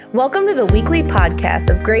Welcome to the weekly podcast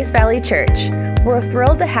of Grace Valley Church. We're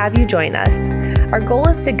thrilled to have you join us. Our goal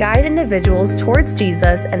is to guide individuals towards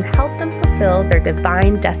Jesus and help them fulfill their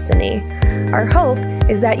divine destiny. Our hope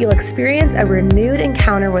is that you'll experience a renewed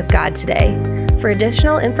encounter with God today. For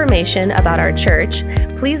additional information about our church,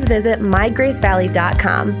 please visit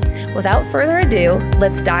mygracevalley.com. Without further ado,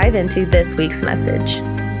 let's dive into this week's message.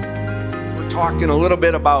 Talking a little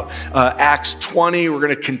bit about Acts 20. We're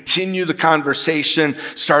going to continue the conversation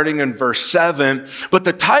starting in verse 7. But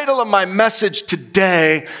the title of my message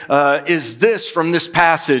today is this from this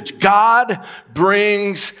passage: God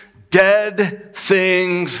brings dead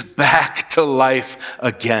things back to life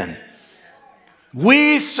again.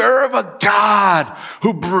 We serve a God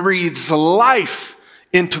who breathes life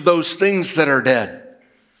into those things that are dead.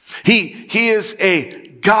 He is a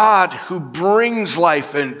God who brings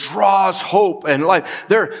life and draws hope and life.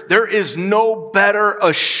 There is no better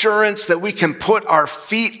assurance that we can put our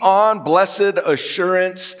feet on. Blessed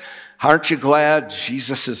assurance. Aren't you glad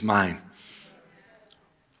Jesus is mine?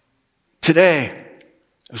 Today,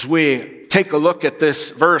 as we take a look at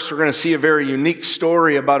this verse, we're going to see a very unique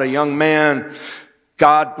story about a young man.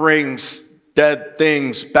 God brings dead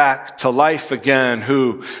things back to life again,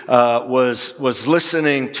 who was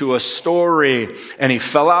listening to a story, and he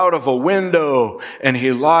fell out of a window and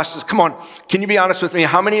he lost his. Come on, can you be honest with me?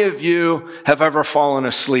 How many of you have ever fallen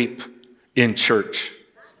asleep in church?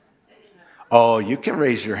 Oh, you can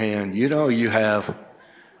raise your hand. You know you have.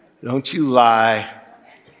 Don't you lie.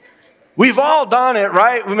 We've all done it,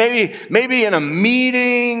 right? Maybe in a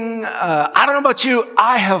meeting. I don't know about you.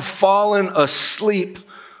 I have fallen asleep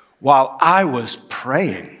while I was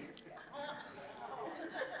praying.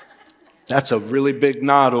 That's a really big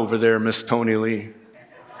nod over there, Miss Tony Lee.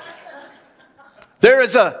 There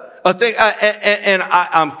is a thing, and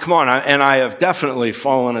I have definitely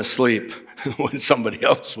fallen asleep when somebody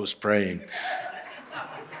else was praying.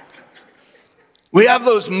 We have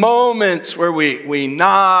those moments where we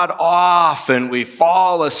nod off and we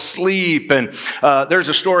fall asleep. And there's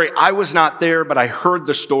a story. I was not there, but I heard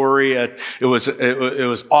the story. It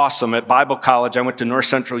was awesome. At Bible college, I went to North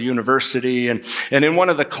Central University, and in one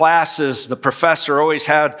of the classes, the professor always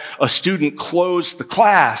had a student close the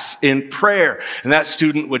class in prayer, and that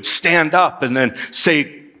student would stand up and then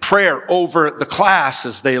say prayer over the class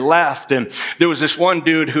as they left. And there was this one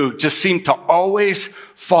dude who just seemed to always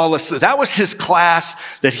fall asleep. That was his class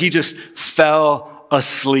that he just fell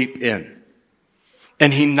asleep in.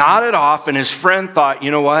 And he nodded off, and his friend thought,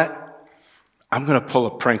 you know what? I'm going to pull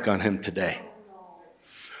a prank on him today.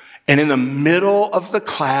 And in the middle of the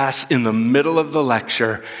class, in the middle of the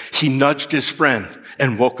lecture, he nudged his friend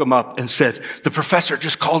and woke him up and said, the professor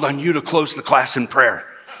just called on you to close the class in prayer.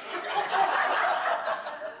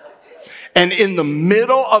 And in the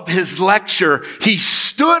middle of his lecture, he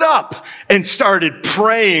stood up and started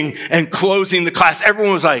praying and closing the class.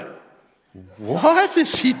 Everyone was like, what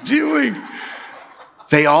is he doing?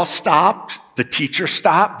 They all stopped. The teacher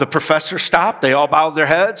stopped. The professor stopped. They all bowed their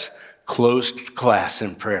heads, closed the class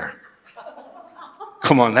in prayer.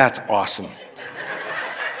 Come on, that's awesome.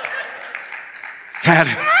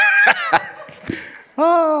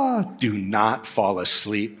 Oh, do not fall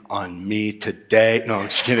asleep on me today. No, I'm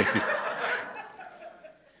just kidding.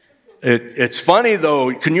 It's funny,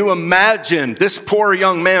 though. Can you imagine this poor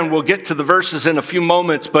young man? We'll get to the verses in a few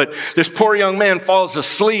moments, but this poor young man falls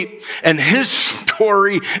asleep, and his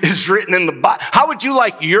story is written in the Bible. How would you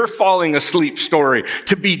like your falling asleep story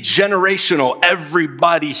to be generational?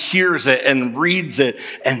 Everybody hears it and reads it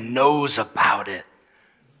and knows about it.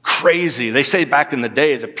 Crazy. They say back in the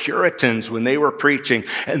day, the Puritans, when they were preaching,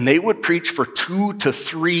 and they would preach for 2 to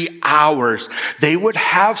 3 hours, they would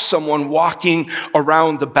have someone walking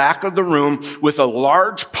around the back of the room with a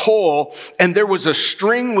large pole, and there was a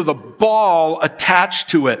string with a ball attached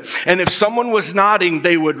to it. And if someone was nodding,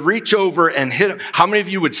 they would reach over and hit him. How many of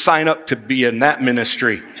you would sign up to be in that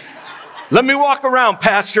ministry? Let me walk around,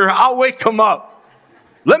 Pastor. I'll wake them up.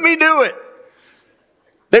 Let me do it.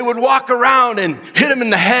 They would walk around and hit them in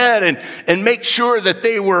the head and make sure that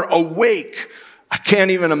they were awake. I can't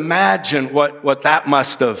even imagine what that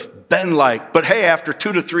must have been like. But hey, after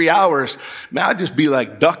 2 to 3 hours, man, I'd just be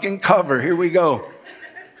like, duck and cover. Here we go.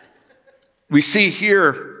 We see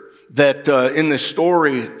here that in this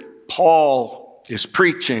story, Paul is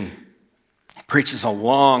preaching. He preaches a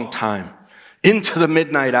long time into the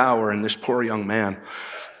midnight hour, and this poor young man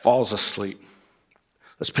falls asleep.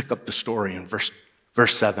 Let's pick up the story in verse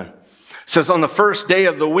 7. It says, on the first day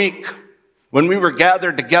of the week, when we were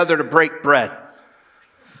gathered together to break bread,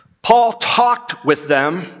 Paul talked with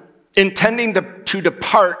them, intending to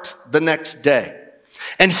depart the next day.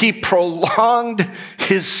 and he prolonged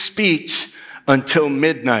his speech until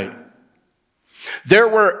midnight. There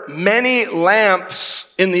were many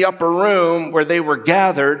lamps in the upper room where they were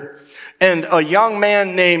gathered, and a young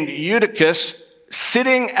man named Eutychus,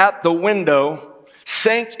 sitting at the window,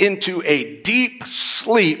 sank into a deep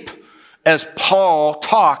sleep as Paul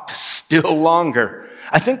talked still longer.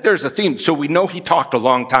 I think there's a theme, so we know he talked a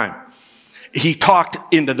long time. He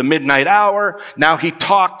talked into the midnight hour. Now he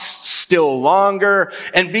talked still longer.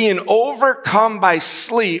 And being overcome by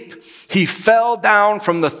sleep, he fell down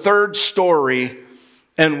from the third story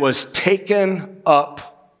and was taken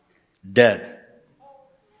up dead.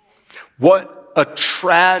 What a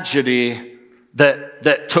tragedy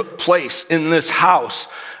that took place in this house.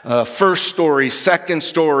 First story, second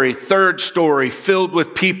story, third story, filled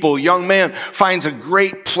with people. Young man finds a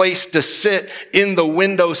great place to sit in the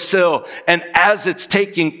windowsill. And as it's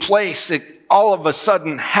taking place, it all of a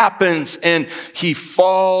sudden happens and he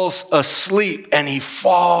falls asleep and he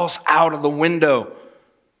falls out of the window.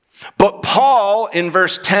 But Paul, in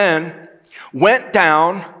verse 10, went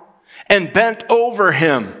down and bent over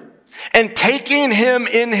him, and taking him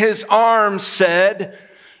in his arms said,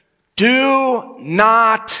 "Do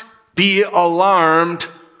not be alarmed,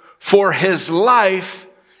 for his life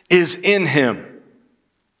is in him."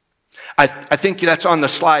 I think that's on the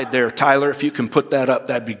slide there, Tyler. If you can put that up,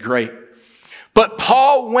 that'd be great. But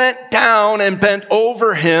Paul went down and bent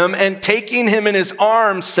over him, and taking him in his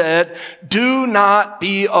arms said, "Do not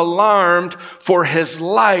be alarmed, for his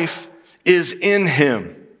life is in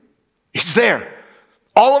him." He's there.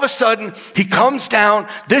 All of a sudden, he comes down.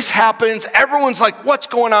 This happens. Everyone's like, what's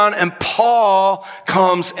going on? And Paul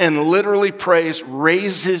comes and literally prays,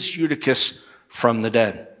 raises Eutychus from the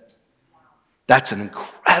dead. That's an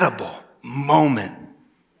incredible moment.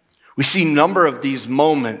 We see a number of these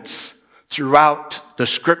moments throughout the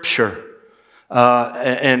scripture.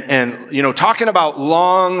 Talking about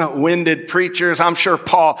long-winded preachers, I'm sure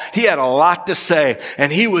Paul, he had a lot to say, and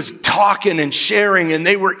he was talking and sharing, and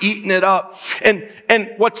they were eating it up. And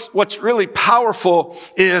what's really powerful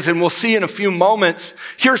is, and we'll see in a few moments,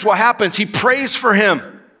 here's what happens. He prays for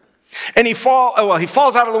him. And he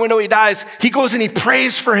falls out of the window, he dies. He goes and he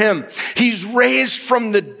prays for him. He's raised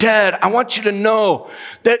from the dead. I want you to know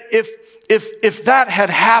that if that had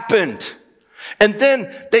happened, and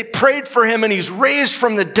then they prayed for him and he's raised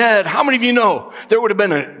from the dead, how many of you know there would have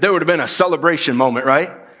been a celebration moment, right?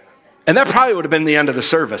 And that probably would have been the end of the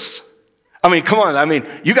service. I mean, come on. I mean,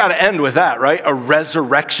 you got to end with that, right? A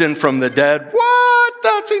resurrection from the dead. What?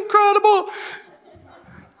 That's incredible.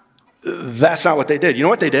 That's not what they did. You know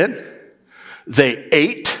what they did? They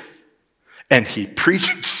ate and he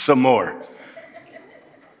preached some more.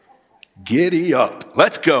 Giddy up.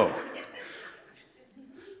 Let's go.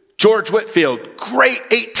 George Whitefield, great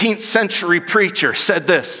 18th century preacher, said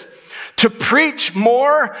this: "To preach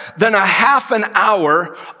more than a half an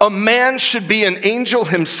hour, a man should be an angel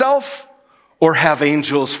himself or have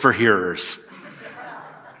angels for hearers."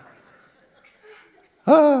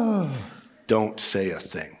 Oh, don't say a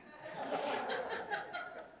thing.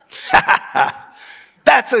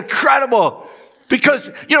 That's incredible.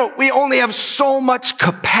 Because, we only have so much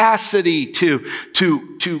capacity to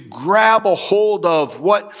grab a hold of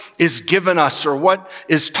what is given us or what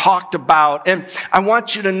is talked about. And I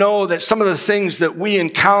want you to know that some of the things that we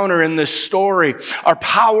encounter in this story are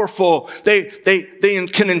powerful. They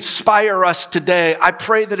can inspire us today. I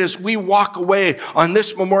pray that as we walk away on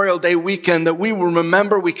this Memorial Day weekend, that we will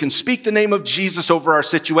remember we can speak the name of Jesus over our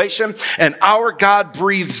situation, and our God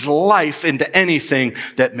breathes life into anything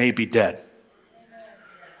that may be dead.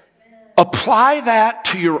 Apply that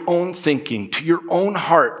to your own thinking, to your own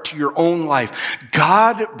heart, to your own life.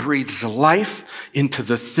 God breathes life into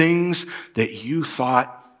the things that you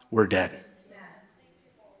thought were dead.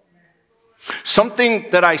 Something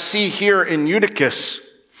that I see here in Eutychus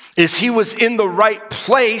is he was in the right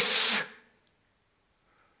place,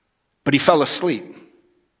 but he fell asleep.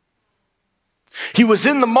 He was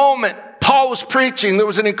in the moment. Paul was preaching. There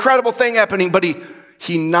was an incredible thing happening, but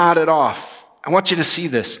he nodded off. I want you to see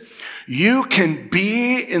this. You can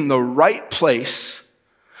be in the right place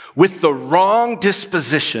with the wrong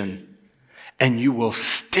disposition, and you will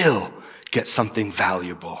still get something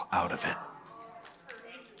valuable out of it.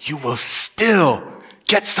 You will still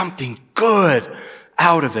get something good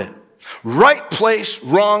out of it. Right place,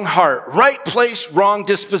 wrong heart. Right place, wrong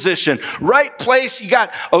disposition. Right place, you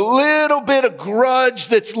got a little bit of grudge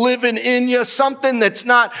that's living in you, something that's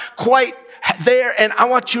not quite there. And I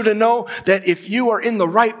want you to know that if you are in the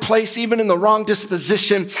right place, even in the wrong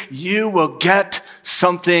disposition, you will get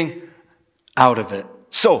something out of it.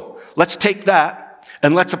 So let's take that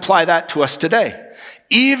and let's apply that to us today.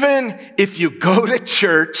 even if you go to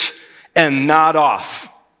church and nod off.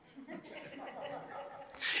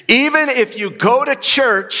 Even if you go to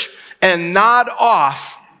church and nod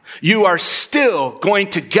off, you are still going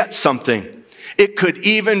to get something. It could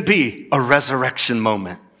even be a resurrection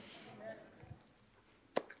moment.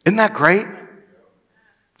 Isn't that great?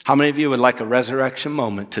 How many of you would like a resurrection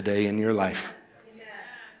moment today in your life?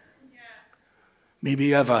 Maybe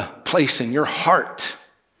you have a place in your heart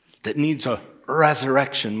that needs a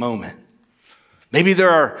resurrection moment. Maybe there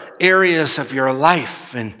are areas of your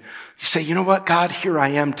life and you say, you know what, God, here I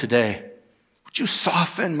am today. Would you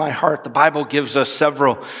soften my heart? The Bible gives us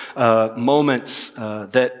several moments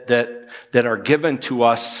that are given to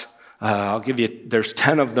us. I'll give you, there's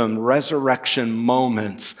 10 of them, resurrection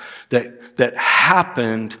moments that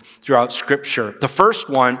happened throughout Scripture. The first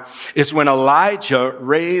one is when Elijah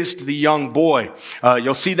raised the young boy.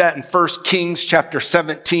 You'll see that in 1 Kings chapter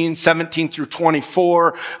 17 through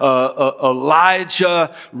 24.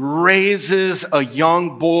 Elijah raises a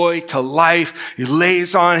young boy to life. He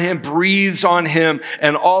lays on him, breathes on him,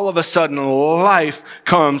 and all of a sudden life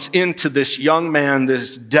comes into this young man,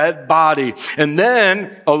 this dead body. And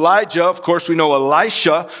then Elijah, of course, we know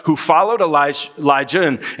Elisha, who followed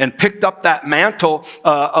Elijah and picked up that mantle.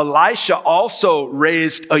 Elisha also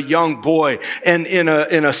raised a young boy and in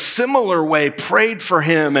a similar way prayed for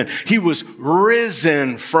him, and he was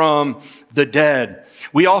risen from the dead.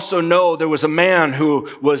 We also know there was a man who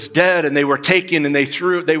was dead and they were taken and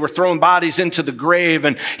they were throwing bodies into the grave,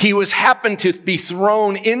 and he happened to be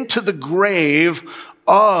thrown into the grave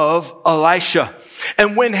of Elisha.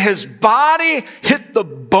 And when his body hit the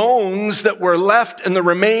bones that were left in the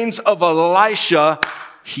remains of Elisha,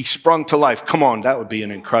 he sprung to life. Come on, that would be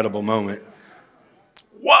an incredible moment.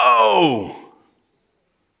 Whoa!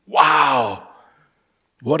 Wow!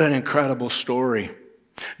 What an incredible story.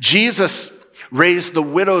 Jesus raised the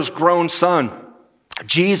widow's grown son.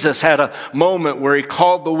 Jesus had a moment where he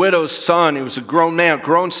called the widow's son. He was a grown man,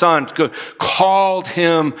 grown son, called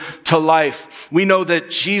him to life. We know that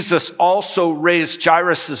Jesus also raised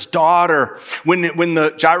Jairus' daughter. When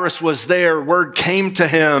Jairus was there, word came to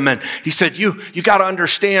him and he said, you got to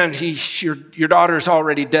understand, your daughter's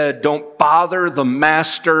already dead. Don't bother the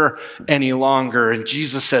master any longer. And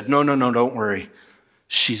Jesus said, no, don't worry.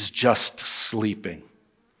 She's just sleeping.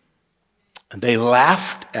 And they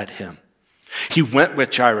laughed at him. He went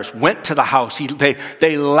with Jairus, went to the house.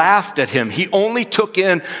 They laughed at him. He only took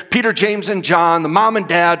in Peter, James, and John, the mom and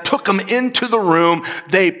dad, took them into the room.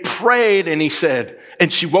 They prayed, and he said,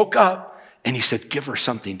 and she woke up, and he said, give her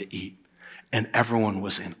something to eat. And everyone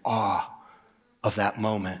was in awe of that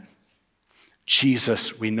moment.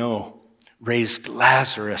 Jesus, we know, raised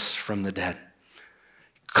Lazarus from the dead.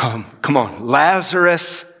 Come on,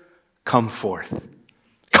 Lazarus, come forth.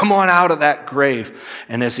 Come on out of that grave.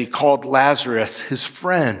 And as he called Lazarus, his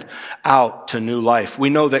friend, out to new life. We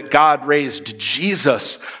know that God raised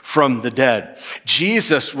Jesus from the dead.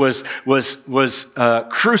 Jesus was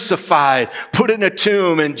crucified, put in a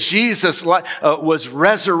tomb, and Jesus was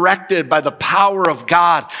resurrected by the power of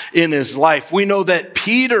God in his life. We know that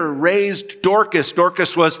Peter raised Dorcas.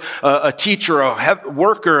 Dorcas was a teacher, a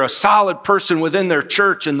worker, a solid person within their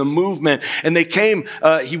church and the movement. And they came,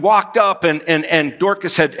 he walked up and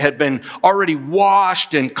Dorcas had been already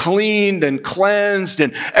washed and cleaned and cleansed,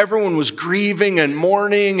 and everyone was grieving and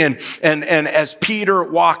mourning. And as Peter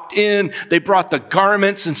walked in, they brought the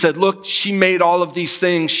garments and said, look, she made all of these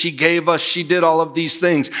things. She gave us, she did all of these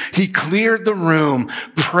things. He cleared the room,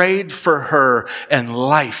 prayed for her, and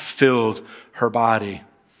life filled her body.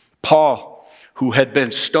 Paul, who had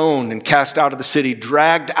been stoned and cast out of the city,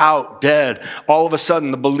 dragged out dead. All of a sudden,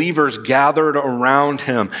 the believers gathered around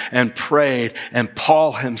him and prayed, and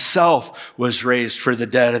Paul himself was raised for the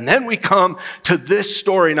dead. And then we come to this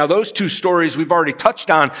story. Now, those two stories we've already touched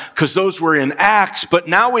on because those were in Acts, but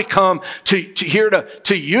now we come to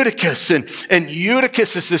Eutychus, and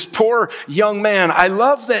Eutychus is this poor young man. I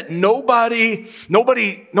love that nobody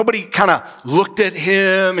kind of looked at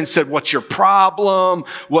him and said, what's your problem?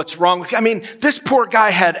 What's wrong with you? I mean, this poor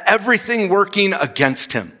guy had everything working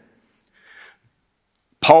against him.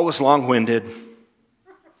 Paul was long-winded.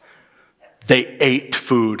 They ate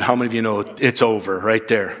food. How many of you know it's over right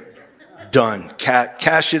there? Done.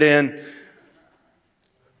 Cash it in.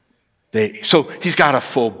 So he's got a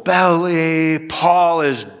full belly. Paul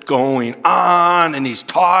is going on and he's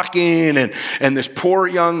talking, and this poor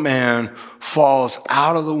young man falls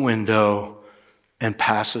out of the window and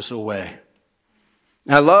passes away.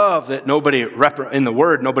 And I love that nobody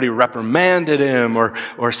reprimanded him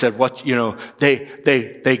or said what,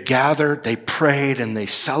 they gathered, they prayed, and they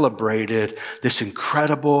celebrated this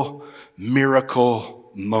incredible miracle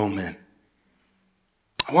moment.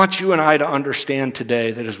 I want you and I to understand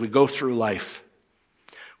today that as we go through life,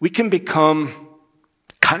 we can become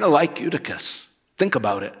kind of like Eutychus. Think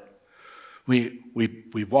about it.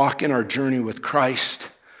 We walk in our journey with Christ.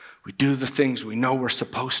 We do the things we know we're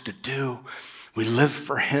supposed to do. We live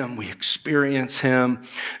for him. We experience him.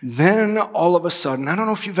 Then all of a sudden, I don't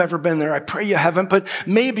know if you've ever been there. I pray you haven't, but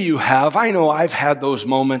maybe you have. I know I've had those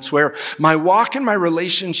moments where my walk and my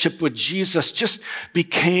relationship with Jesus just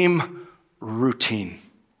became routine,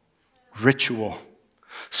 ritual,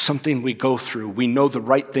 something we go through. We know the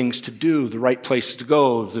right things to do, the right place to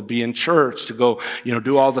go, to be in church, to go,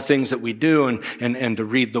 do all the things that we do and to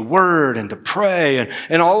read the word and to pray.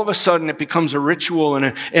 And all of a sudden it becomes a ritual,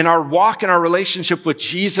 and our walk and our relationship with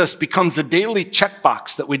Jesus becomes a daily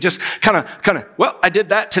checkbox that we just kind of, well, I did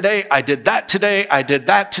that today. I did that today. I did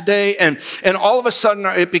that today. And all of a sudden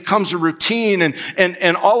it becomes a routine,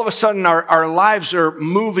 and all of a sudden our lives are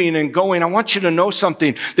moving and going. I want you to know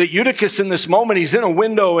something, that Eutychus in this moment, he's in a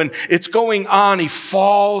window and it's going on. He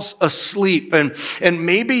falls asleep. And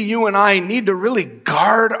maybe you and I need to really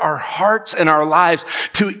guard our hearts and our lives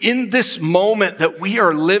to, in this moment that we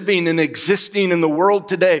are living and existing in the world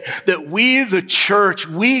today, that we, the church,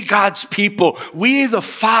 we, God's people, we, the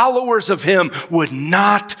followers of him, would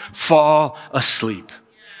not fall asleep,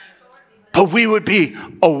 but we would be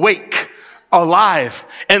awake, alive.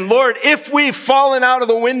 And Lord, if we've fallen out of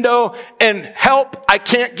the window and help, I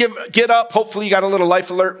can't get up. Hopefully you got a little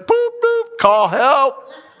life alert. Boop, boop, call help.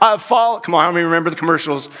 I've fallen. Come on, how many remember the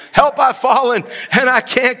commercials? Help, I've fallen and I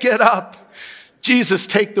can't get up. Jesus,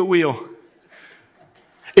 take the wheel.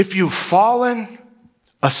 If you've fallen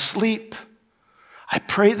asleep, I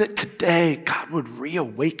pray that today God would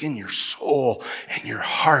reawaken your soul and your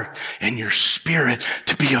heart and your spirit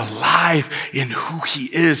to be alive in who he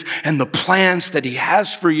is and the plans that he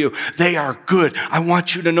has for you. They are good. I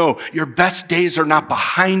want you to know your best days are not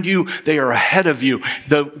behind you. They are ahead of you.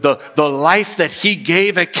 The life that he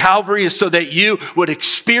gave at Calvary is so that you would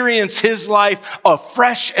experience his life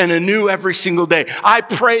afresh and anew every single day. I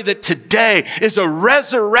pray that today is a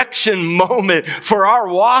resurrection moment for our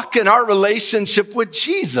walk and our relationship with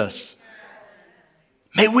Jesus.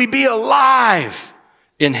 May we be alive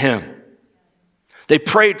in him. They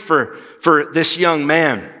prayed for this young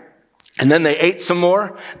man, and then they ate some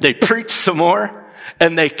more, they preached some more,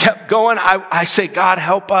 and they kept going. I say, God,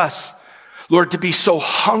 help us, Lord, to be so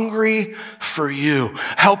hungry for you.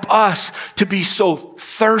 Help us to be so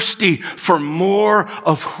thirsty for more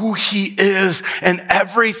of who he is and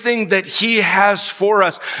everything that he has for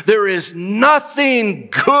us. There is nothing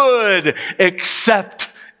good except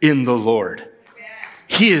in the Lord.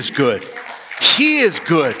 He is good. He is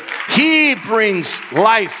good. He brings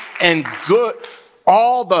life and good,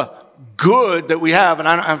 all the good that we have. And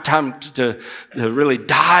I don't have time to really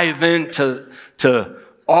dive into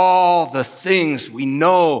all the things. We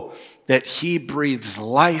know that he breathes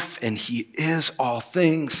life and he is all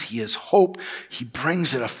things. He is hope. He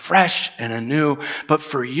brings it afresh and anew. But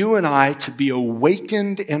for you and I to be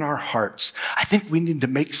awakened in our hearts, I think we need to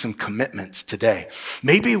make some commitments today.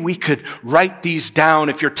 Maybe we could write these down.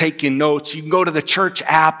 If you're taking notes, you can go to the church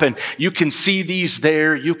app and you can see these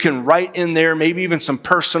there. You can write in there, maybe even some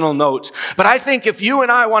personal notes. But I think if you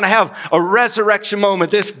and I want to have a resurrection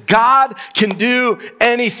moment, this God can do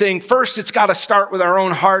anything. First, it's got to start with our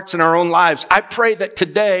own hearts and our own lives. I pray that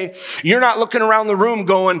today you're not looking around the room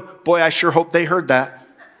going, boy, I sure hope they heard that.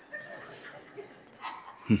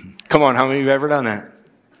 Come on, how many of you have ever done that?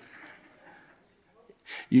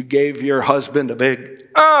 You gave your husband a big,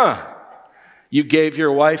 You gave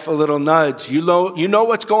your wife a little nudge. You know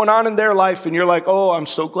what's going on in their life, and you're like, oh, I'm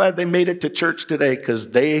so glad they made it to church today because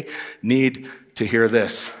they need to hear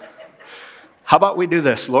this. How about we do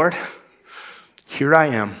this, Lord? Here I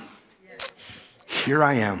am. Here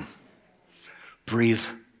I am. Breathe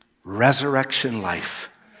resurrection life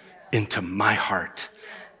into my heart,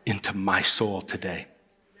 into my soul today.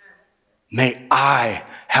 May I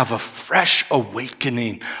have a fresh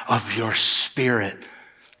awakening of your spirit.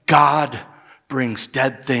 God brings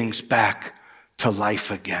dead things back to life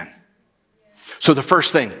again. So the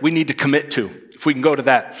first thing we need to commit to, if we can go to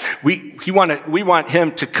that, we want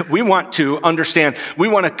to understand, we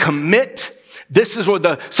want to commit. This is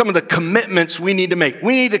what some of the commitments we need to make.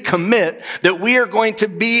 We need to commit that we are going to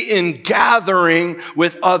be in gathering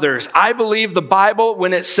with others. I believe the Bible,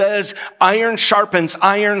 when it says iron sharpens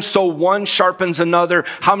iron, so one sharpens another.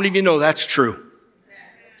 How many of you know that's true?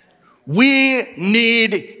 We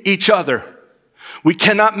need each other. We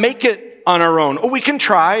cannot make it on our own. Oh, we can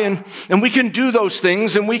try and we can do those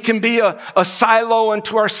things and we can be a silo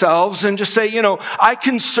unto ourselves and just say, I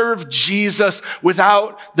can serve Jesus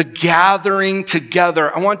without the gathering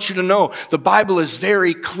together. I want you to know the Bible is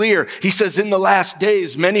very clear. He says in the last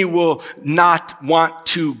days, many will not want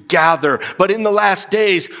to gather. But in the last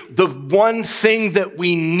days, the one thing that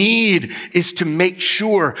we need is to make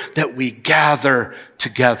sure that we gather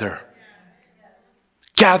together.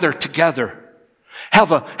 Gather together.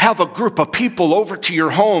 Have a group of people over to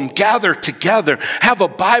your home. Gather together. Have a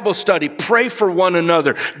Bible study. Pray for one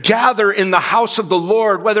another. Gather in the house of the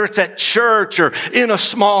Lord, whether it's at church or in a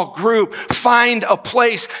small group. Find a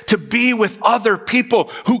place to be with other people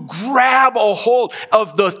who grab a hold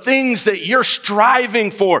of the things that you're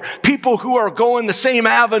striving for. People who are going the same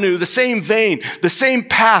avenue, the same vein, the same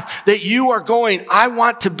path that you are going. I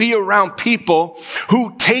want to be around people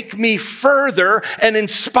who take me further and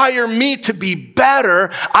inspire me to be better.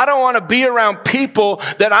 I don't want to be around people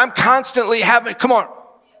that I'm constantly having. Come on.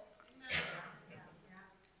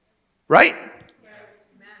 Right?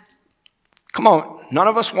 Come on. None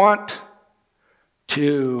of us want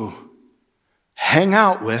to hang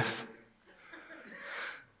out with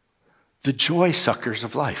the joy suckers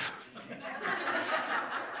of life.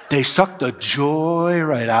 They suck the joy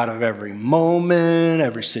right out of every moment,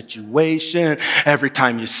 every situation. Every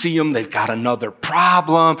time you see them, they've got another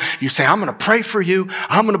problem. You say, I'm going to pray for you.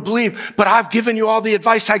 I'm going to believe, but I've given you all the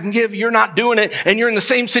advice I can give. You're not doing it, and you're in the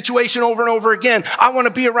same situation over and over again. I want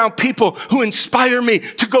to be around people who inspire me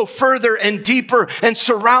to go further and deeper and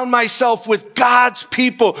surround myself with God's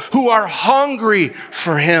people who are hungry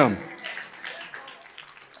for Him.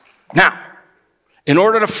 Now, in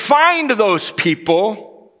order to find those people,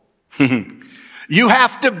 you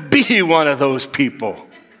have to be one of those people.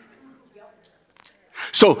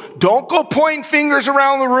 So don't go pointing fingers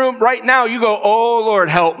around the room right now. You go, oh Lord,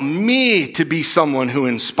 help me to be someone who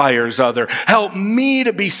inspires others. Help me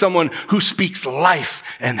to be someone who speaks life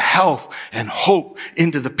and health and hope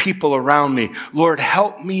into the people around me. Lord,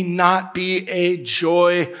 help me not be a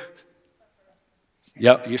joy.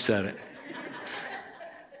 Yep, you said it.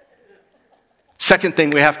 Second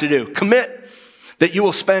thing we have to do, commit that you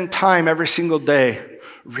will spend time every single day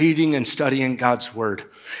reading and studying God's word.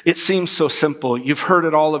 It seems so simple. You've heard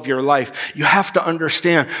it all of your life. You have to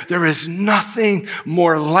understand there is nothing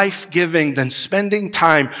more life-giving than spending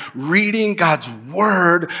time reading God's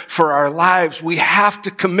word for our lives. We have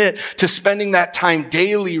to commit to spending that time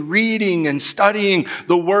daily reading and studying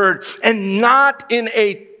the word, and not in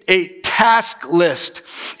a task list.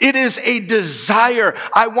 It is a desire.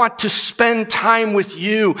 I want to spend time with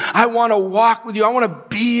you. I want to walk with you. I want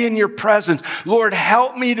to be in your presence. Lord,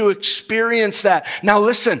 help me to experience that. Now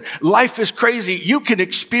listen, life is crazy. You can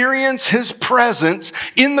experience His presence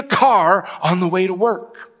in the car on the way to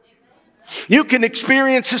work. You can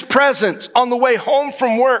experience His presence on the way home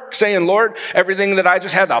from work, saying, Lord, everything that I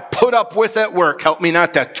just had to put up with at work, help me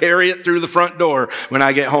not to carry it through the front door when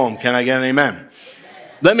I get home. Can I get an amen?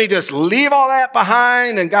 Let me just leave all that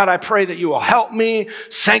behind. And God, I pray that you will help me,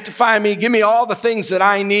 sanctify me, give me all the things that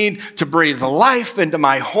I need to breathe life into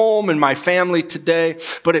my home and my family today.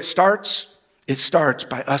 But it starts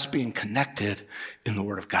by us being connected in the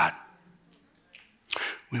Word of God.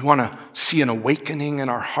 We want to see an awakening in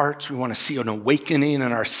our hearts. We want to see an awakening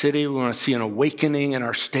in our city. We want to see an awakening in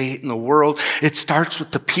our state and the world. It starts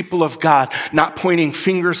with the people of God, not pointing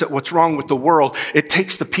fingers at what's wrong with the world. It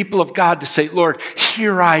takes the people of God to say, Lord,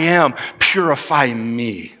 here I am. Purify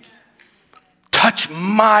me. Touch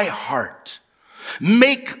my heart.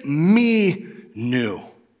 Make me new.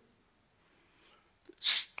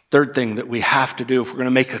 Third thing that we have to do if we're going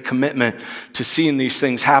to make a commitment to seeing these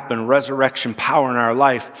things happen, resurrection power in our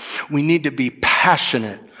life, we need to be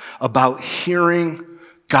passionate about hearing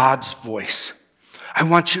God's voice. I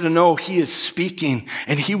want you to know He is speaking,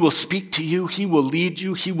 and He will speak to you. He will lead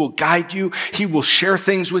you. He will guide you. He will share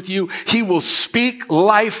things with you. He will speak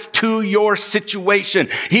life to your situation.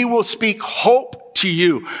 He will speak hope to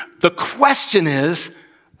you. The question is,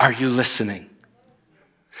 are you listening?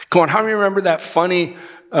 Come on, how many remember that funny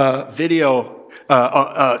TV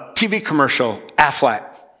commercial,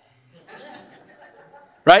 Aflac?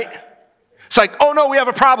 Right? It's like, oh no, we have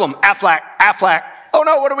a problem. Aflac. Oh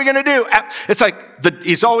no, what are we going to do? It's like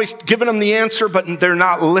he's always giving them the answer, but they're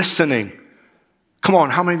not listening. Come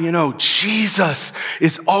on, how many of you know Jesus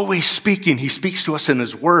is always speaking? He speaks to us in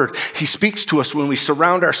His Word. He speaks to us when we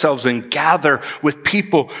surround ourselves and gather with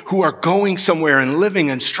people who are going somewhere and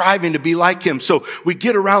living and striving to be like Him. So we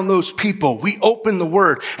get around those people, we open the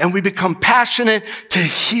Word, and we become passionate to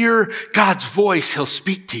hear God's voice. He'll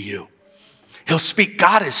speak to you. He'll speak.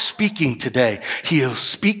 God is speaking today. He'll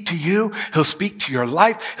speak to you. He'll speak to your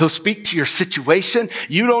life. He'll speak to your situation.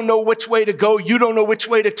 You don't know which way to go. You don't know which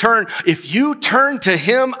way to turn. If you turn to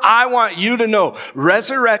him, I want you to know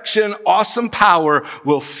resurrection, awesome power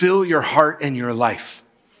will fill your heart and your life.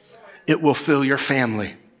 It will fill your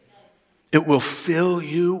family. It will fill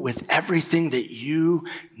you with everything that you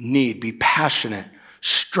need. Be passionate,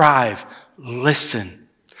 strive, listen.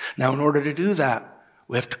 Now, in order to do that,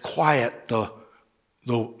 we have to quiet the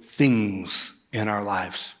things in our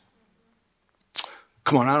lives.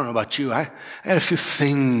 Come on, I don't know about you. I had a few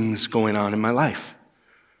things going on in my life.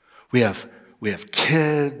 We have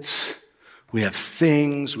kids. We have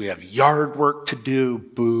things. We have yard work to do.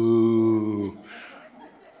 Boo.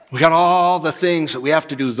 We got all the things that we have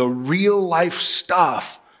to do, the real life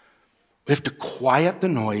stuff. We have to quiet the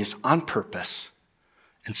noise on purpose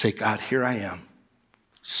and say, God, here I am.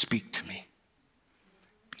 Speak to me.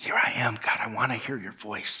 Here I am, God, I want to hear your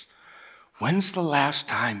voice. When's the last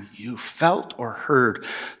time you felt or heard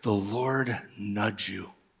the Lord nudge you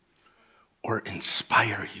or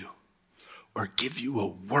inspire you or give you a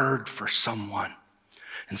word for someone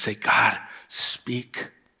and say, God, speak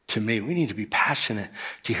to me? We need to be passionate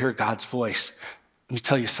to hear God's voice. Let me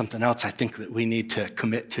tell you something else I think that we need to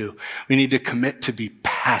commit to. We need to commit to be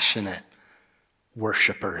passionate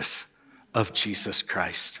worshipers of Jesus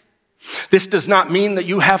Christ. This does not mean that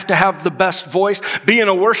you have to have the best voice. Being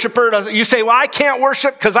a worshiper, you say, well, I can't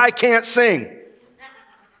worship because I can't sing.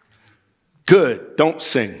 Good, don't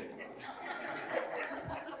sing.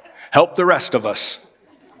 Help the rest of us.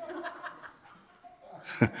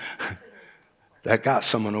 That got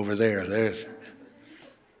someone over there.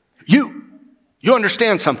 You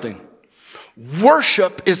understand something.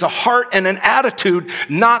 Worship is a heart and an attitude,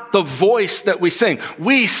 not the voice that we sing.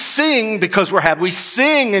 We sing because we're happy. We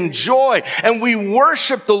sing in joy and we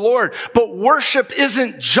worship the Lord. But worship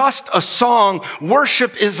isn't just a song.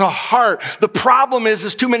 Worship is a heart. The problem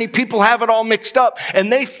is too many people have it all mixed up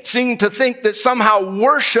and they seem to think that somehow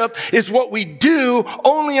worship is what we do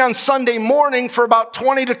only on Sunday morning for about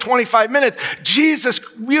 20 to 25 minutes. Jesus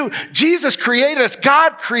created us.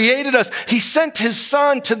 God created us. He sent his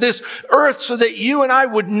son to this earth so that you and I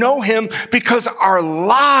would know him because our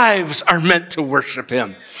lives are meant to worship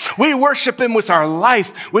him. We worship him with our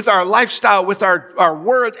life, with our lifestyle, with our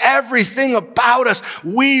words, everything about us.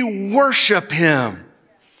 We worship him.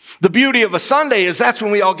 The beauty of a Sunday is that's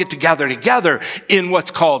when we all get together in what's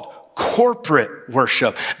called corporate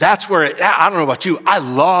worship. That's where I don't know about you. I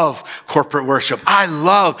love corporate worship. I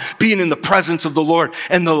love being in the presence of the Lord.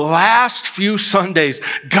 And the last few Sundays,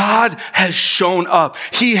 God has shown up.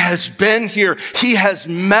 He has been here. He has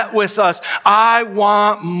met with us. I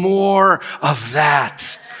want more of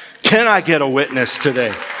that. Can I get a witness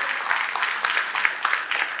today?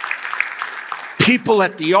 People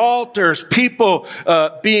at the altars, people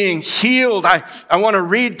being healed. I want to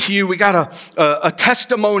read to you. We got a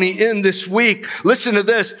testimony in this week. Listen to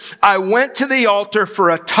this. I went to the altar for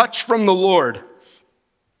a touch from the Lord,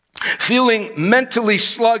 feeling mentally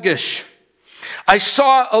sluggish. I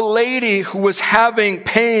saw a lady who was having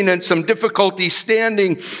pain and some difficulty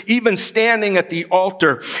even standing at the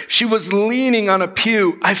altar. She was leaning on a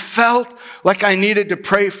pew. I felt like I needed to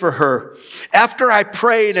pray for her. After I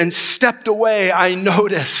prayed and stepped away, I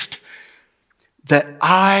noticed that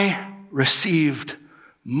I received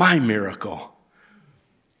my miracle.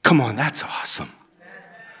 Come on, that's awesome.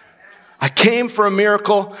 I came for a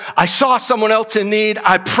miracle. I saw someone else in need.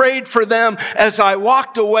 I prayed for them. As I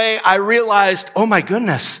walked away, I realized, oh my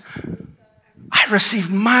goodness, I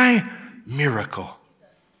received my miracle.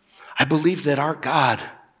 I believe that our God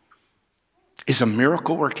is a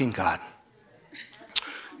miracle working God.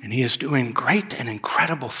 And he is doing great and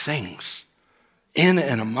incredible things in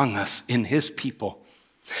and among us, in his people.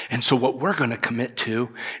 And so what we're going to commit to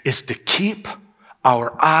is to keep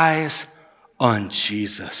our eyes on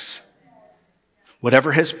Jesus.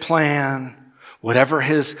 Whatever his plan, whatever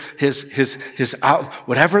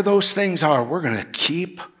whatever those things are, we're going to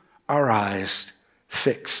keep our eyes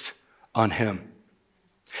fixed on him.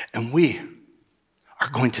 And we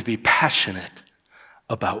are going to be passionate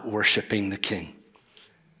about worshiping the King.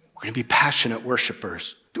 We're going to be passionate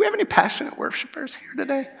worshipers. Do we have any passionate worshipers here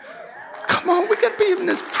today? Come on, we got to be in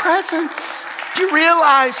his presence. Do you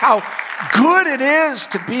realize how good it is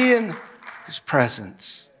to be in his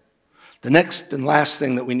presence? The next and last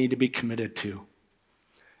thing that we need to be committed to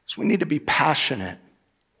is we need to be passionate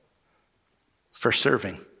for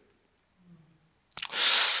serving.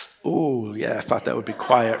 Oh, yeah, I thought that would be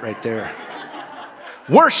quiet right there.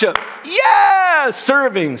 Worship, yeah,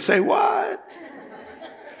 serving. Say what?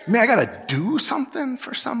 I mean, I got to do something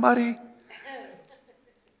for somebody?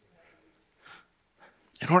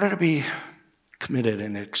 In order to be committed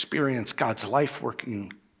and experience God's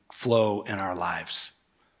life-working flow in our lives,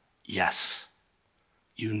 yes,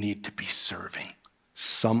 you need to be serving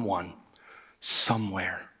someone,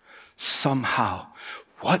 somewhere, somehow.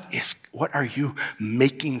 What are you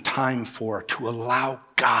making time for to allow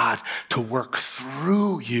God to work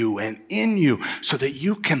through you and in you so that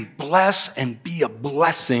you can bless and be a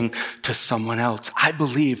blessing to someone else? I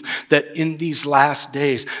believe that in these last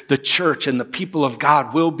days, the church and the people of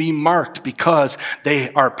God will be marked because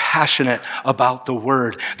they are passionate about the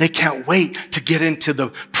word. They can't wait to get into the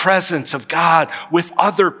presence of God with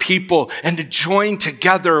other people and to join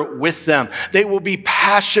together with them. They will be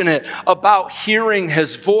passionate about hearing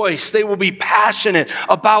his voice. They will be passionate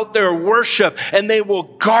about their worship, and they will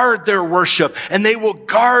guard their worship, and they will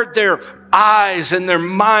guard their eyes and their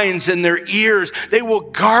minds and their ears. They will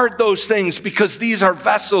guard those things because these are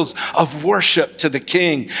vessels of worship to the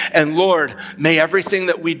King. And Lord, may everything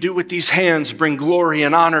that we do with these hands bring glory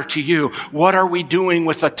and honor to you. What are we doing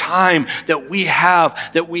with the time that we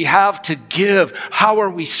have to give? How are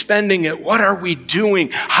we spending it? What are we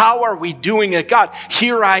doing? How are we doing it? God,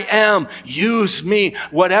 here I am. Use me.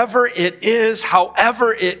 Whatever it is,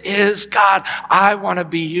 however it is, God, I want to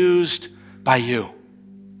be used by you.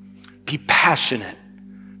 Be passionate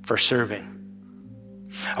for serving.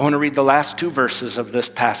 I want to read the last two verses of this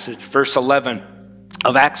passage. Verse 11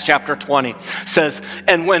 of Acts chapter 20 says,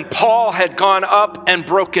 "And when Paul had gone up and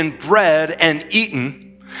broken bread and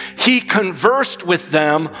eaten, he conversed with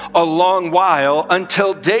them a long while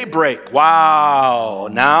until daybreak." Wow,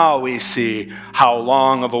 now we see how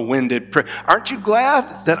long of a winded prayer. Aren't you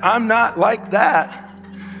glad that I'm not like that?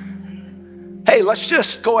 Hey, let's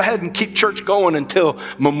just go ahead and keep church going until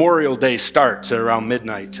Memorial Day starts at around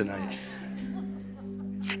midnight tonight.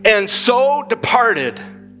 "And so departed,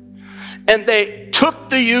 and they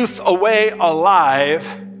took the youth away alive,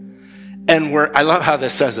 and were," I love how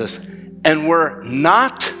this says this, "and were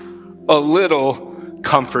not a little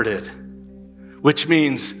comforted," which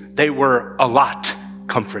means they were a lot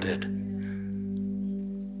comforted.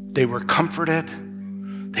 They were comforted.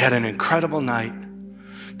 They had an incredible night.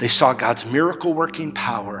 They saw God's miracle-working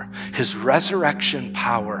power, his resurrection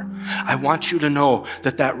power. I want you to know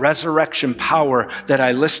that that resurrection power that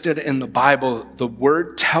I listed in the Bible, the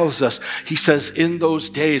word tells us, he says, in those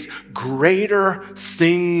days, greater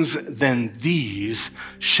things than these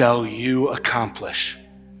shall you accomplish.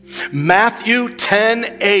 Matthew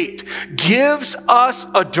 10:8 gives us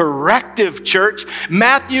a directive, church.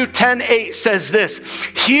 Matthew 10:8 says this: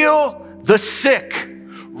 "Heal the sick,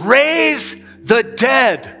 raise the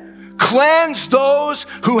dead, cleanse those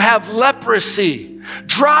who have leprosy,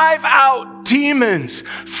 drive out demons.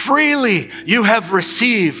 Freely you have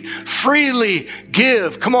received, freely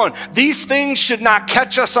give." Come on, these things should not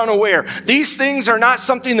catch us unaware. These things are not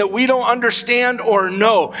something that we don't understand or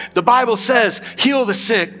know. The Bible says, heal the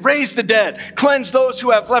sick, raise the dead, cleanse those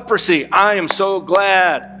who have leprosy. I am so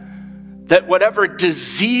glad that whatever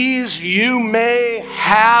disease you may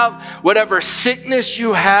have, whatever sickness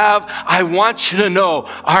you have, I want you to know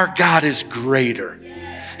our God is greater.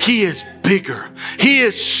 He is bigger. He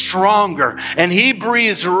is stronger. And he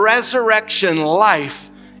breathes resurrection life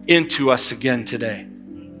into us again today.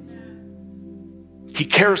 He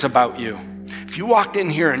cares about you. If you walked in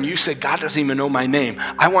here and you said, God doesn't even know my name,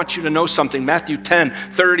 I want you to know something. Matthew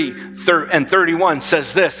 10:30 and 31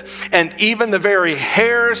 says this: "And even the very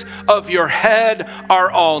hairs of your head are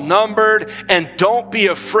all numbered, and don't be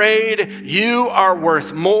afraid, you are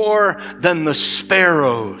worth more than the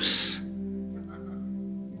sparrows."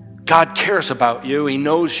 God cares about you. He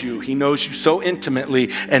knows you. He knows you so intimately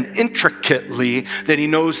and intricately that he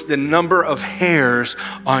knows the number of hairs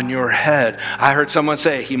on your head. I heard someone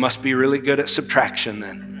say, he must be really good at subtraction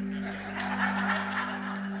then.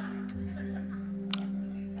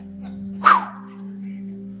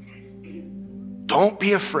 Don't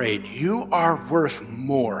be afraid. You are worth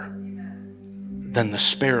more than the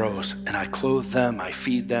sparrows. And I clothe them, I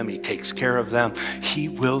feed them, he takes care of them. He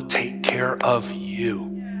will take care of you.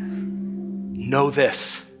 Know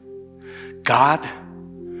this: God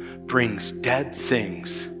brings dead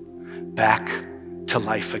things back to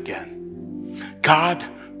life again. God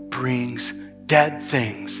brings dead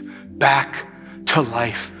things back to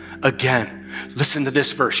life again. Listen to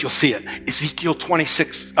this verse, you'll see it. Ezekiel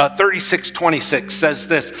 36:26 says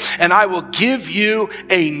this, and I will give you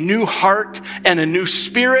a new heart and a new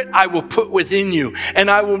spirit I will put within you. And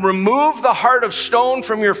I will remove the heart of stone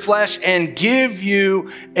from your flesh and give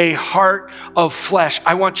you a heart of flesh.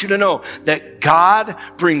 I want you to know that God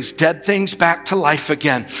brings dead things back to life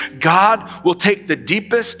again. God will take the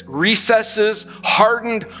deepest recesses,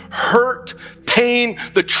 hardened, hurt, pain,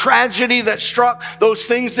 the tragedy that struck, those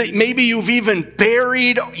things that maybe you've even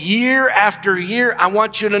buried year after year. I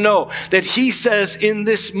want you to know that he says in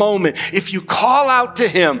this moment, if you call out to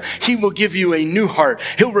him, he will give you a new heart.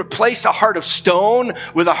 He'll replace a heart of stone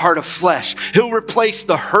with a heart of flesh. He'll replace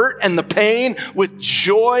the hurt and the pain with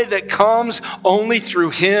joy that comes only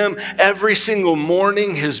through him. Every single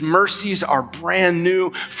morning, his mercies are brand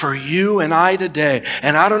new for you and I today.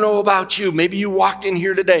 And I don't know about you, maybe you walked in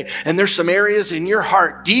here today and there's some areas in your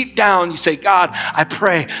heart, deep down, you say, God, I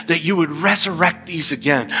pray that you would resurrect these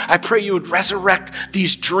again. I pray you would resurrect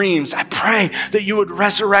these dreams. I pray that you would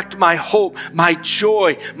resurrect my hope, my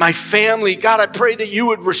joy, my family. God, I pray that you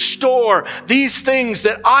would restore these things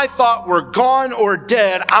that I thought were gone or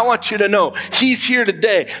dead. I want you to know he's here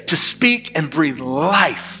today to speak and breathe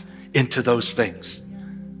life into those things.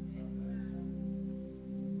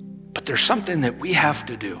 But there's something that we have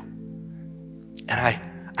to do. And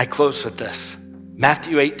I close with this.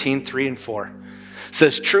 Matthew 18:3-4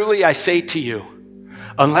 says, truly I say to you,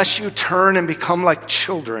 unless you turn and become like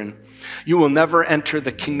children, you will never enter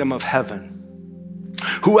the kingdom of heaven.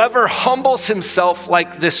 Whoever humbles himself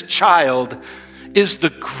like this child is the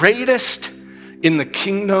greatest in the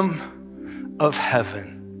kingdom of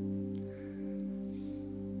heaven.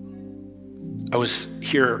 I was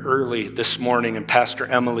here early this morning and Pastor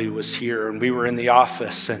Emily was here and we were in the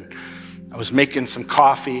office and I was making some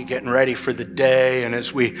coffee, getting ready for the day. And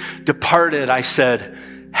as we departed, I said,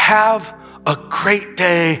 have a great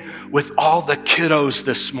day with all the kiddos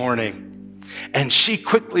this morning. And she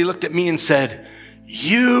quickly looked at me and said,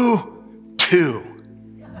 you too.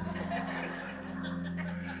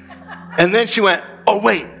 And then she went, oh,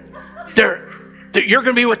 wait, you're going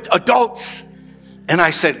to be with adults. And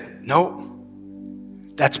I said, no,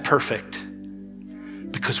 that's perfect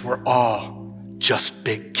because we're all just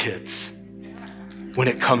big kids when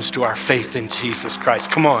it comes to our faith in Jesus Christ.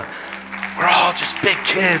 Come on. We're all just big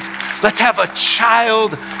kids. Let's have a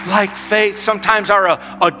childlike faith. Sometimes our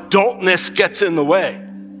adultness gets in the way.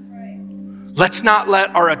 Let's not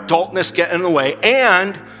let our adultness get in the way.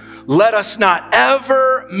 And let us not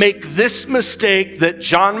ever make this mistake that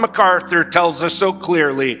John MacArthur tells us so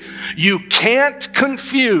clearly. You can't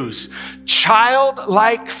confuse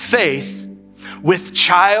childlike faith with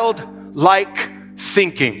childlike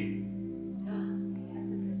thinking.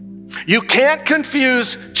 You can't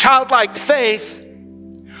confuse childlike faith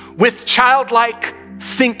with childlike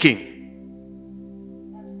thinking.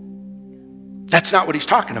 That's not what he's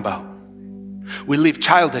talking about. We leave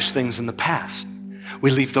childish things in the past. We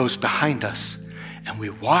leave those behind us and we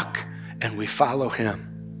walk and we follow him.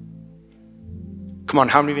 Come on,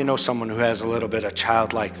 how many of you know someone who has a little bit of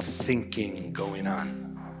childlike thinking going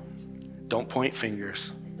on? Don't point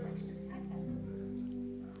fingers.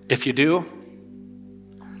 If you do,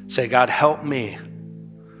 say, God, help me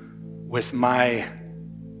with my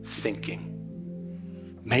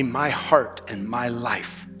thinking. May my heart and my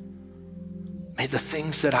life, may the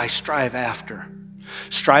things that I strive after,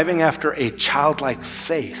 striving after a childlike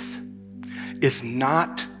faith is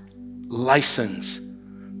not license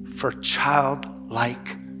for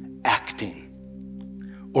childlike acting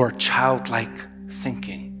or childlike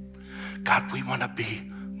thinking. God, we want to be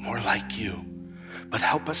more like you, but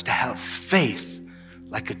help us to have faith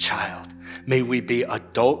like a child. May we be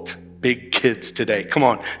adult big kids today. Come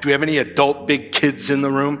on. Do we have any adult big kids in the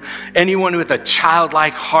room? Anyone with a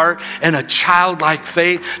childlike heart and a childlike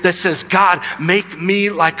faith that says, God, make me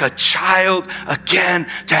like a child again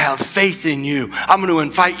to have faith in you. I'm going to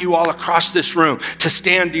invite you all across this room to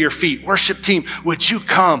stand to your feet. Worship team, would you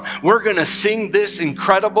come? We're going to sing this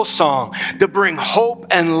incredible song to bring hope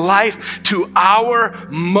and life to our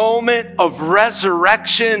moment of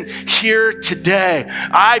resurrection here today.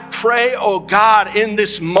 I pray, oh God, in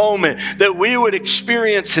this moment, that we would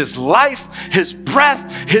experience his life, his breath,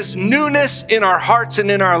 his newness in our hearts and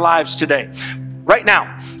in our lives today. Right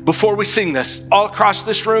now, before we sing this, all across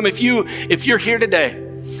this room, if you're here today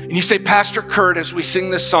and you say, Pastor Kurt, as we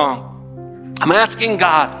sing this song, I'm asking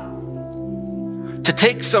God to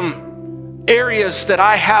take some areas that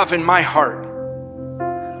I have in my heart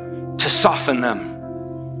to soften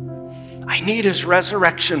them. I need his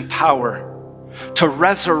resurrection power to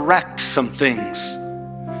resurrect some things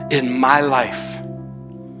in my life.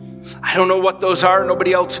 I don't know what those are.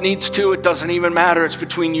 Nobody else needs to. It doesn't even matter. It's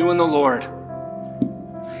between you and the Lord.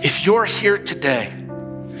 If you're here today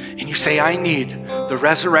and you say, I need the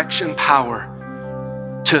resurrection power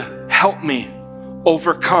to help me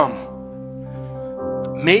overcome,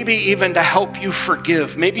 maybe even to help you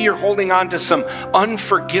forgive. Maybe you're holding on to some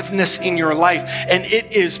unforgiveness in your life and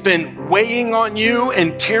it has been weighing on you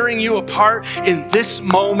and tearing you apart. In this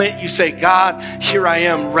moment, you say, God, here I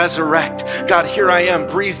am, resurrect. God, here I am,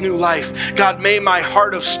 breathe new life. God, may my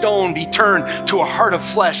heart of stone be turned to a heart of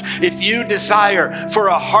flesh. If you desire for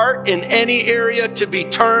a heart in any area to be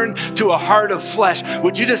turned to a heart of flesh,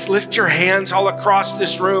 would you just lift your hands all across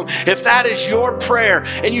this room? If that is your prayer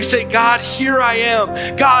and you say, God, here I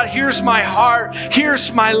am. God, here's my heart.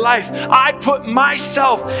 Here's my life. I put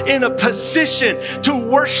myself in a position to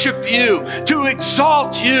worship you, to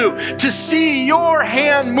exalt you, to see your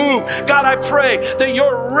hand move. God, I pray that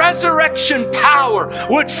your resurrection power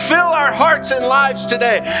would fill our hearts and lives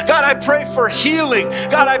today. God, I pray for healing.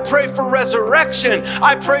 God, I pray for resurrection.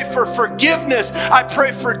 I pray for forgiveness. I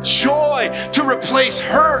pray for joy to replace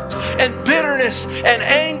hurt and bitterness and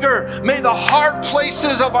anger. May the hard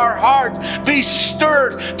places of our heart be stirred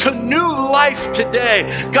to new life today.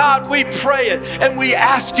 God, we pray it and we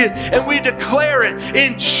ask it and we declare it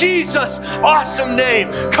in Jesus' awesome name.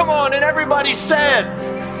 Come on, and everybody said,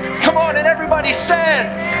 come on, and everybody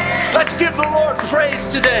said, let's give the Lord praise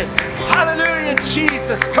today. Hallelujah,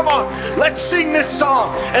 Jesus. Come on, let's sing this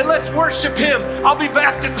song and let's worship him. I'll be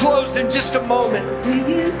back to close in just a moment. Do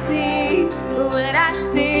you see what I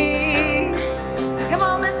see? Come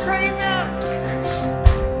on, let's praise him.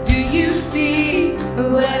 Do you see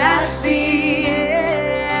what I see?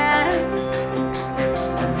 Yeah.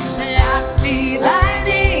 I see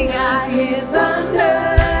lightning, I hear thunder.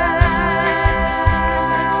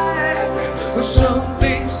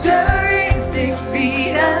 Something stirring 6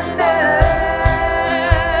 feet under.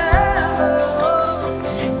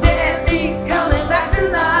 Dead things coming back to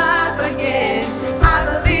life again. I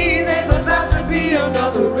believe there's about to be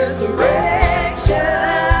another resurrection.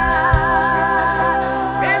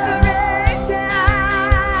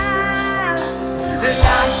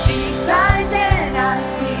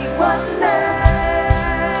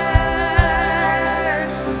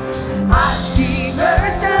 I see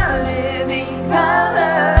burst of living color.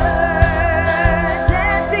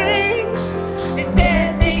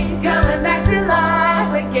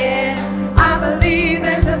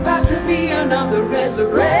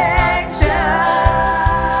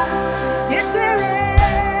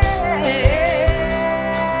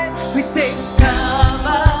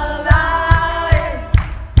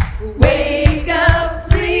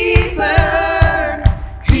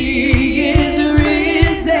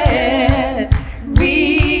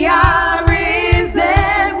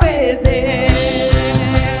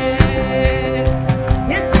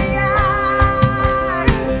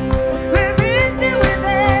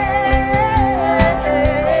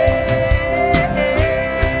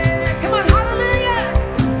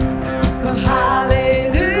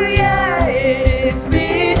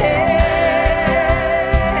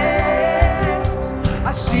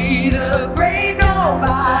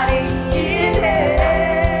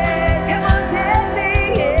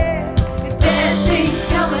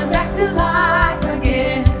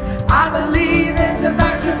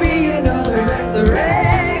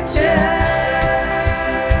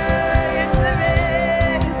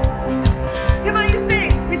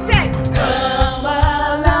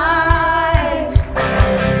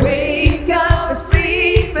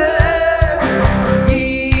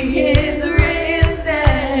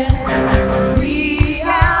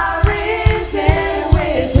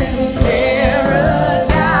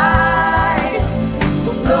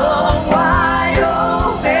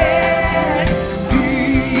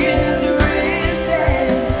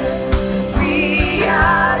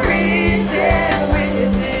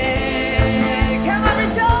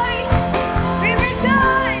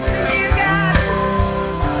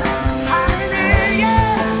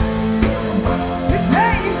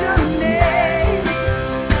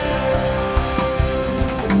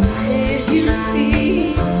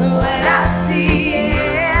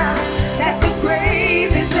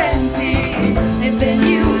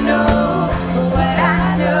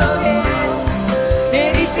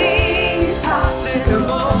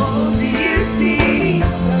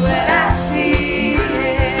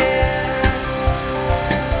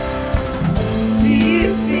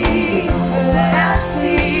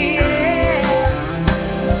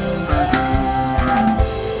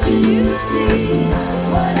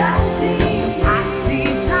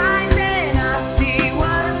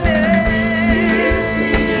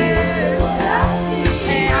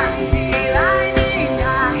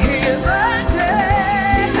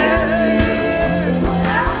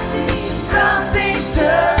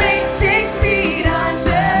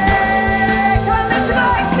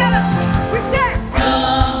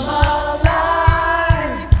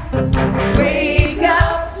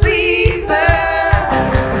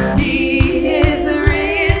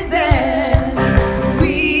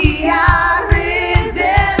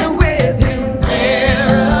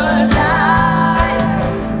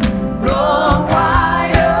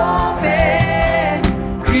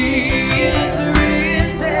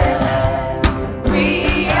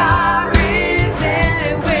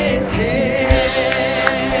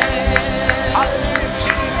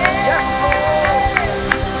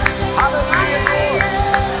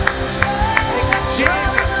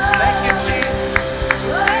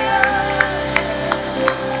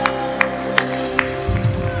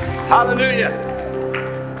 Hallelujah.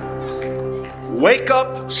 Wake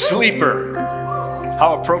up, sleeper.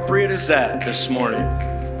 How appropriate is that this morning?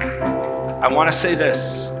 I want to say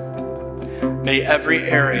this. May every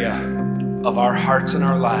area of our hearts and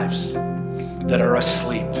our lives that are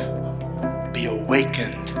asleep be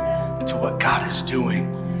awakened to what God is doing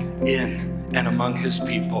in and among his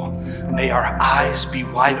people. May our eyes be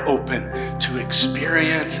wide open to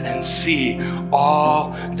experience and see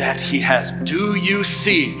all that he has. Do you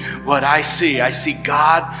see what I see? I see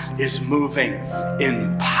God is moving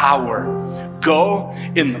in power. Go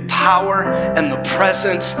in the power and the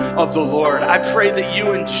presence of the Lord. I pray that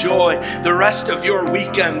you enjoy the rest of your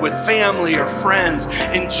weekend with family or friends.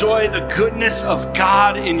 Enjoy the goodness of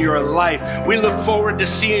God in your life. We look forward to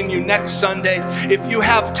seeing you next Sunday. If you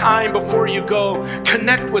have time before you go,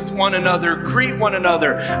 connect with one another, greet one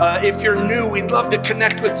another. If you're new, we'd love to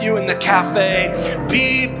connect with you in the cafe.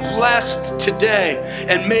 Be blessed today,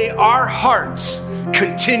 and may our hearts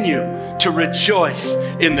continue to rejoice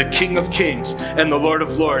in the King of Kings and the Lord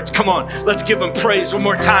of Lords. Come on, let's give him praise one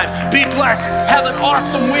more time. Be blessed. Have an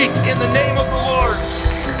awesome week in the name of the Lord.